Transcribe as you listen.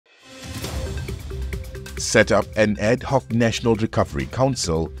set up an ad hoc National Recovery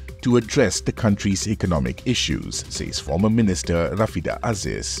Council to address the country's economic issues, says former Minister Rafidah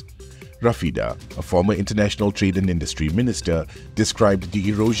Aziz. Rafidah, a former International Trade and Industry Minister, described the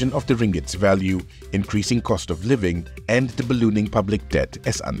erosion of the ringgit's value, increasing cost of living, and the ballooning public debt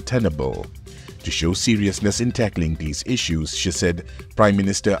as untenable. To show seriousness in tackling these issues, she said Prime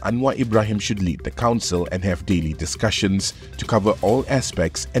Minister Anwar Ibrahim should lead the council and have daily discussions to cover all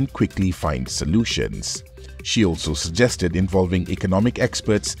aspects and quickly find solutions. She also suggested involving economic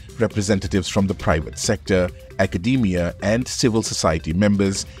experts, representatives from the private sector, academia and civil society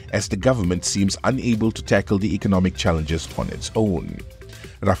members, as the government seems unable to tackle the economic challenges on its own.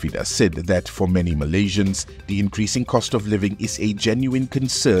 Rafidah said that for many Malaysians, the increasing cost of living is a genuine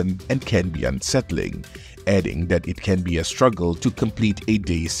concern and can be unsettling, adding that it can be a struggle to complete a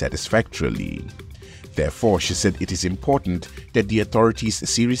day satisfactorily. Therefore, she said it is important that the authorities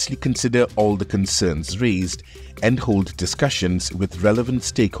seriously consider all the concerns raised and hold discussions with relevant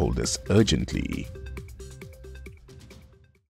stakeholders urgently.